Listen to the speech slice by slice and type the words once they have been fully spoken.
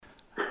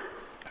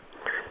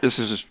This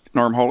is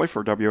Norm Holy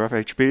for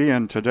WFHB,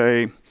 and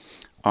today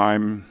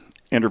I'm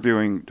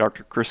interviewing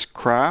Dr. Chris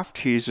Kraft.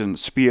 He's in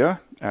SPIA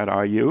at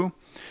IU,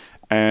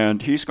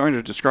 and he's going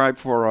to describe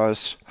for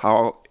us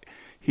how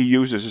he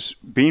uses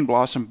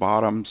Beanblossom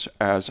bottoms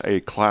as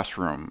a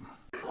classroom.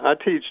 I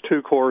teach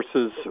two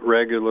courses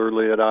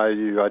regularly at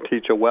IU. I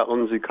teach a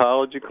wetlands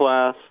ecology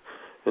class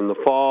in the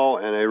fall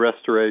and a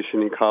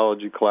restoration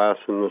ecology class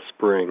in the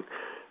spring.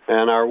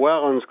 And our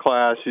wetlands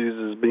class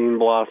uses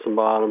Beanblossom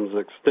bottoms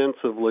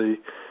extensively,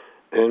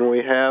 and we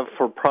have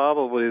for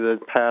probably the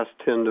past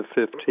 10 to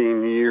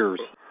 15 years.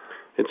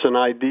 It's an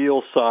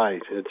ideal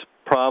site. It's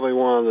probably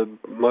one of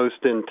the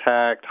most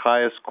intact,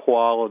 highest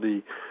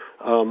quality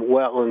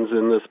wetlands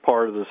in this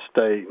part of the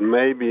state,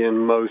 maybe in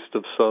most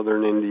of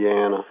southern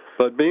Indiana.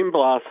 But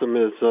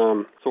Beanblossom is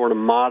sort of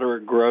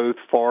moderate growth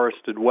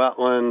forested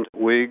wetland.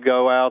 We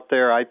go out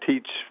there. I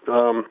teach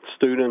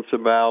students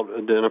about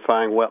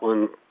identifying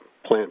wetland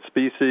plant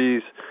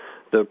species,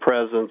 the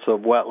presence of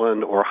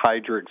wetland or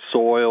hydric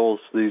soils.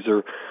 These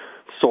are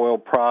soil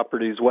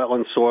properties.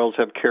 Wetland soils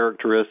have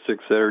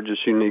characteristics that are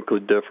just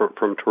uniquely different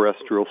from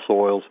terrestrial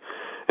soils.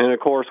 And, of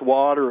course,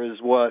 water is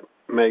what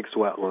makes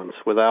wetlands.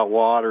 Without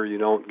water, you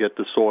don't get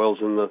the soils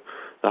in the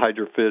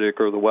hydrophytic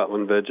or the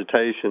wetland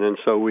vegetation. And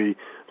so we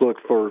look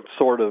for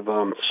sort of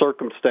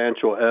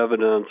circumstantial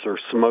evidence or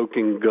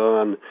smoking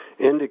gun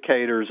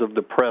indicators of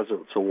the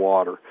presence of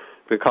water,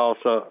 because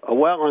a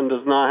wetland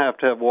does not have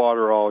to have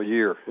water all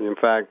year. In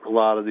fact, a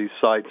lot of these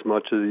sites,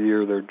 much of the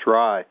year, they're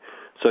dry.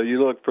 So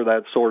you look for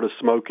that sort of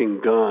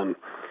smoking gun.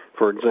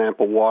 For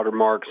example,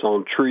 watermarks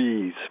on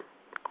trees,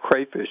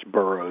 crayfish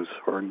burrows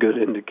are a good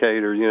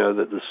indicator,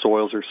 that the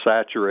soils are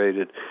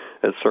saturated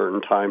at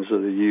certain times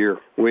of the year.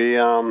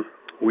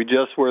 We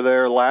just were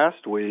there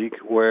last week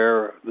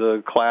where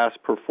the class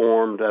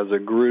performed as a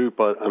group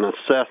an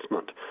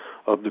assessment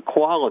of the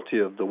quality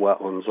of the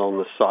wetlands on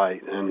the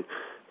site. And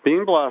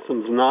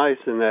Beanblossom's nice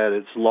in that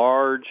it's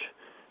large,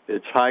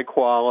 it's high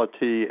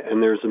quality,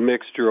 and there's a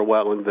mixture of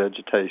wetland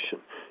vegetation.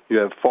 You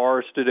have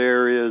forested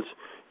areas,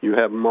 you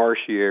have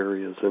marshy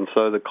areas, and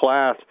so the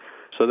class,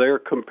 so they're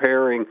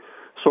comparing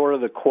sort of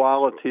the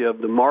quality of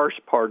the marsh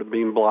part of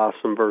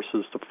Beanblossom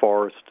versus the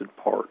forested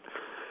part.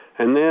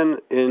 And then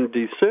in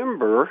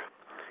December,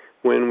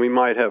 when we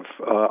might have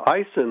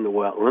ice in the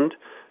wetland,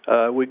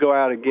 we go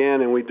out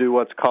again and we do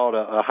what's called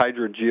a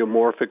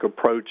hydrogeomorphic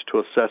approach to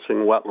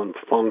assessing wetland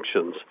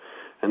functions.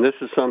 And this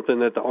is something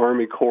that the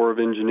Army Corps of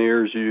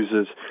Engineers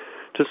uses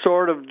to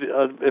sort of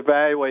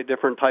evaluate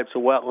different types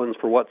of wetlands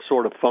for what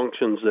sort of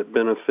functions that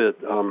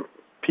benefit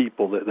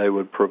people that they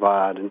would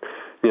provide. And,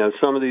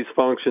 some of these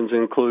functions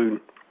include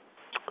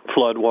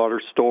floodwater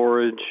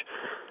storage,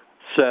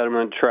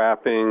 sediment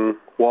trapping,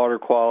 water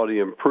quality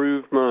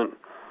improvement,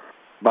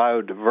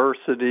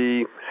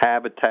 biodiversity,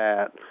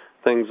 habitat,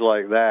 things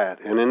like that.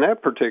 And in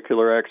that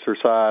particular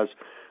exercise,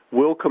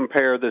 we'll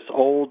compare this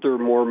older,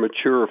 more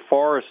mature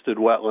forested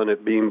wetland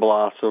at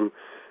Beanblossom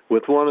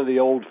with one of the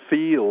old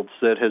fields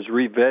that has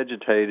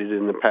revegetated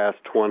in the past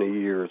 20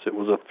 years. It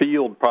was a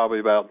field probably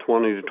about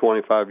 20 to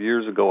 25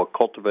 years ago,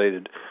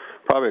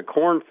 probably a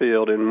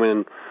cornfield, and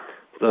when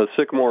the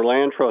Sycamore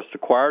Land Trust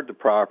acquired the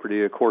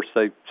property, of course,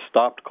 they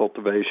stopped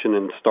cultivation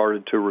and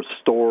started to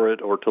restore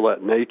it or to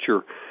let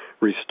nature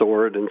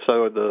restore it. And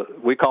so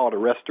we call it a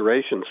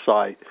restoration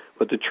site,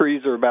 but the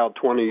trees are about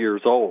 20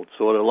 years old.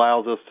 So it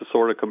allows us to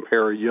sort of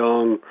compare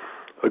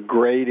a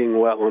grading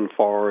wetland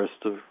forest,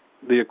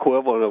 the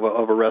equivalent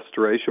of a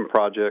restoration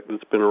project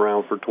that's been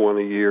around for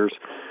 20 years,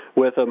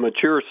 with a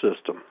mature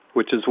system,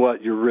 which is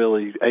what you're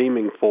really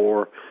aiming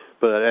for.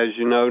 But as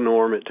you know,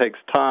 Norm, it takes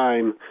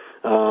time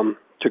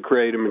to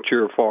create a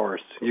mature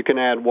forest. You can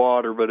add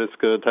water, but it's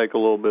going to take a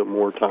little bit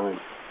more time.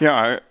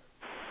 Yeah,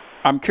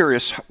 I'm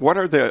curious, what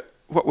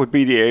would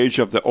be the age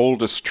of the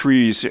oldest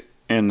trees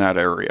in that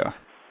area?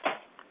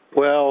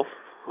 Well,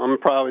 I'm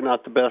probably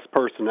not the best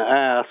person to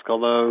ask,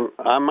 although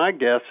my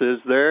guess is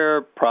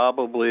they're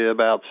probably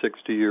about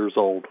 60 years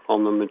old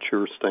on the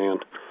mature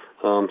stand.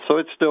 So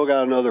it's still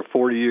got another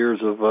 40 years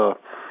of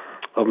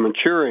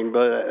maturing.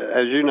 But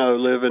as you know,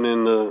 living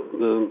in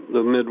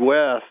the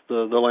Midwest,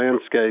 the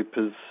landscape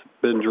has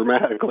been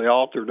dramatically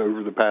altered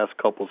over the past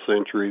couple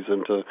centuries,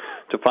 and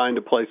to find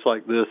a place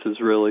like this is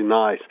really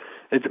nice.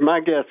 My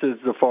guess is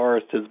the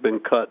forest has been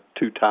cut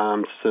 2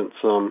 times since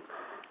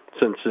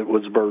it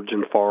was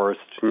virgin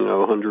forest,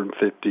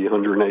 150,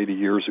 180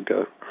 years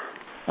ago.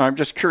 I'm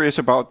just curious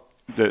about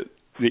the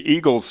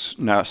eagle's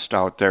nest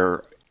out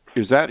there.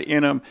 Is that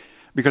in them?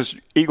 Because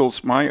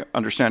eagles, my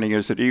understanding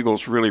is that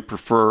eagles really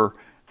prefer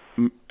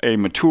a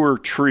mature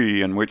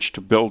tree in which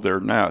to build their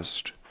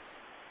nest.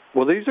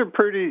 Well, these are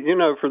pretty,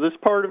 for this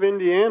part of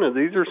Indiana,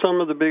 these are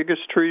some of the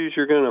biggest trees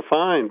you're going to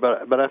find.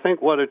 But I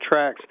think what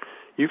attracts,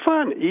 you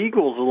find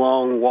eagles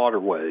along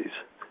waterways.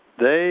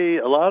 A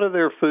lot of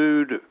their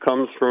food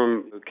comes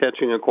from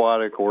catching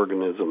aquatic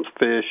organisms,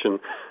 fish and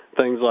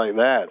things like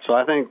that. So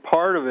I think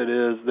part of it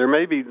is there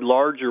may be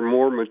larger,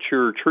 more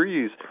mature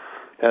trees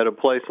at a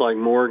place like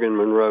Morgan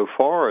Monroe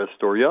Forest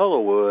or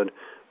Yellowwood,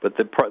 but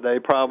they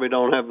probably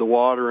don't have the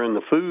water and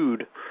the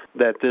food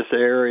that this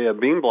area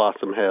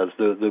Beanblossom has.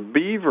 The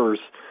beavers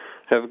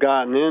have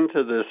gotten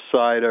into this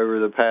site over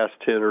the past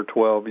 10 or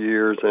 12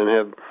 years and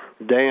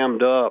have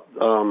dammed up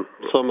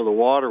some of the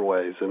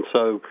waterways. And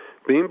so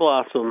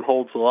Beanblossom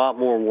holds a lot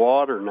more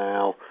water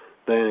now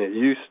than it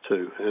used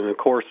to. And, of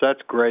course,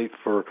 that's great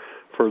for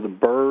the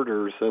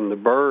birders and the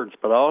birds,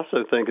 but I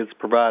also think it's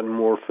providing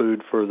more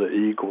food for the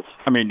eagles.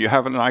 I mean, do you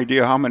have an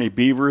idea how many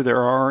beaver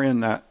there are in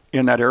that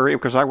area?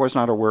 Because I was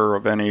not aware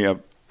of any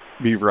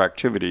beaver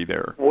activity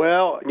there.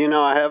 Well,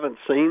 I haven't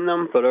seen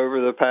them, but over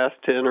the past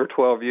 10 or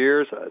 12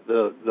 years,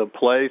 the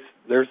place,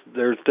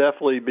 there's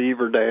definitely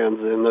beaver dams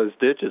in those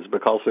ditches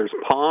because there's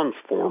ponds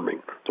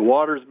forming. The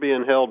water's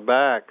being held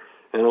back,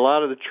 and a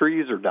lot of the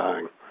trees are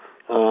dying.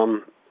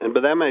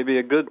 But that may be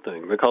a good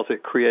thing because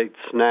it creates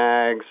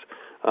snags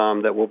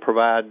that will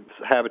provide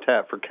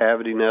habitat for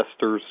cavity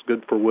nesters,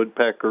 good for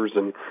woodpeckers,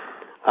 and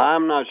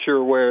I'm not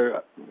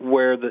sure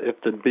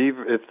if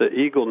the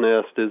eagle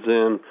nest is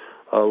in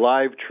a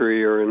live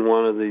tree or in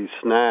one of these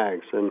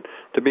snags. And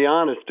to be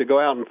honest, to go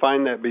out and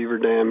find that beaver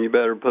dam, you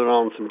better put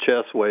on some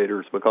chest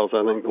waders because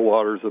I think the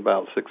water's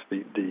about 6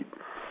 feet deep.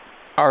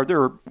 Are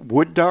there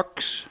wood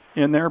ducks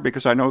in there?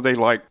 Because I know they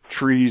like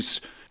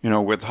trees,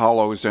 with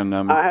hollows in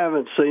them. I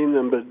haven't seen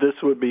them, but this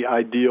would be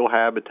ideal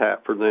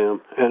habitat for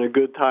them. And a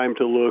good time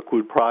to look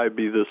would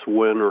probably be this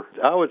winter.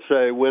 I would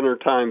say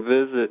wintertime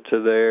visit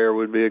to there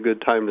would be a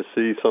good time to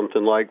see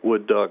something like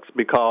wood ducks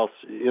because,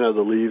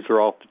 the leaves are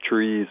off the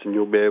trees and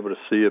you'll be able to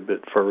see a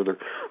bit further.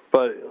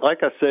 But like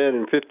I said,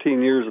 in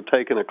 15 years of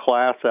taking a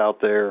class out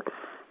there,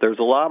 there's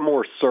a lot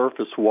more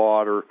surface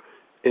water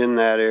in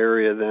that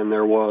area than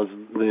there was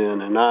then.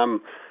 And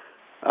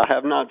I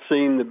have not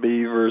seen the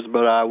beavers,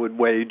 but I would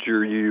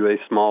wager you a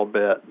small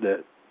bet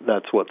that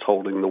that's what's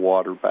holding the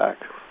water back.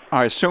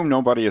 I assume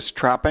nobody is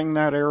trapping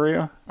that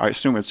area? I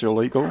assume it's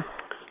illegal?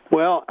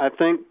 Well, I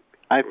think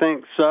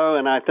so,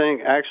 and I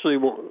think actually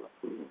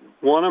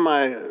one of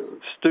my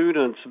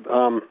students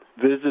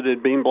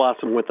visited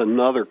Beanblossom with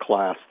another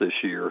class this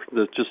year,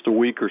 just a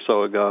week or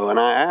so ago, and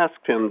I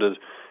asked him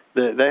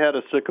they had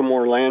a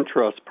Sycamore Land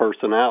Trust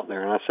person out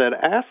there, and I said,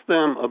 ask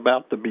them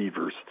about the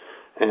beavers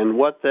and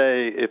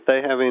if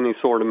they have any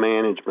sort of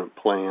management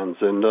plans.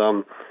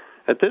 And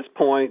at this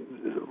point,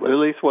 at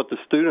least what the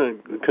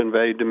student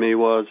conveyed to me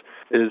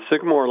is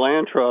Sycamore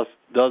Land Trust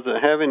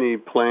doesn't have any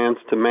plans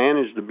to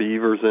manage the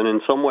beavers, and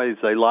in some ways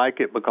they like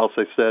it because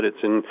they said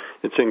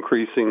it's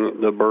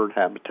increasing the bird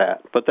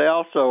habitat. But they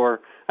also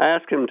I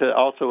asked him to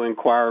also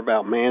inquire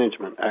about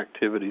management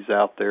activities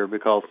out there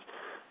because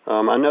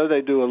I know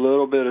they do a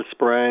little bit of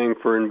spraying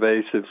for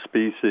invasive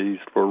species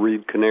for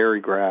reed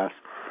canary grass.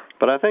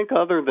 But I think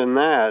other than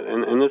that,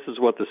 and this is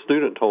what the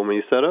student told me,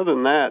 he said other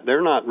than that,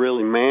 they're not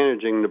really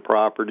managing the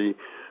property,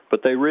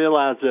 but they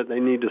realize that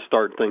they need to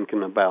start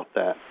thinking about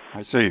that.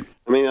 I see.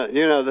 I mean,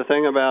 the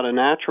thing about a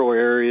natural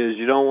area is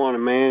you don't want to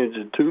manage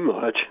it too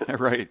much.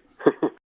 Right.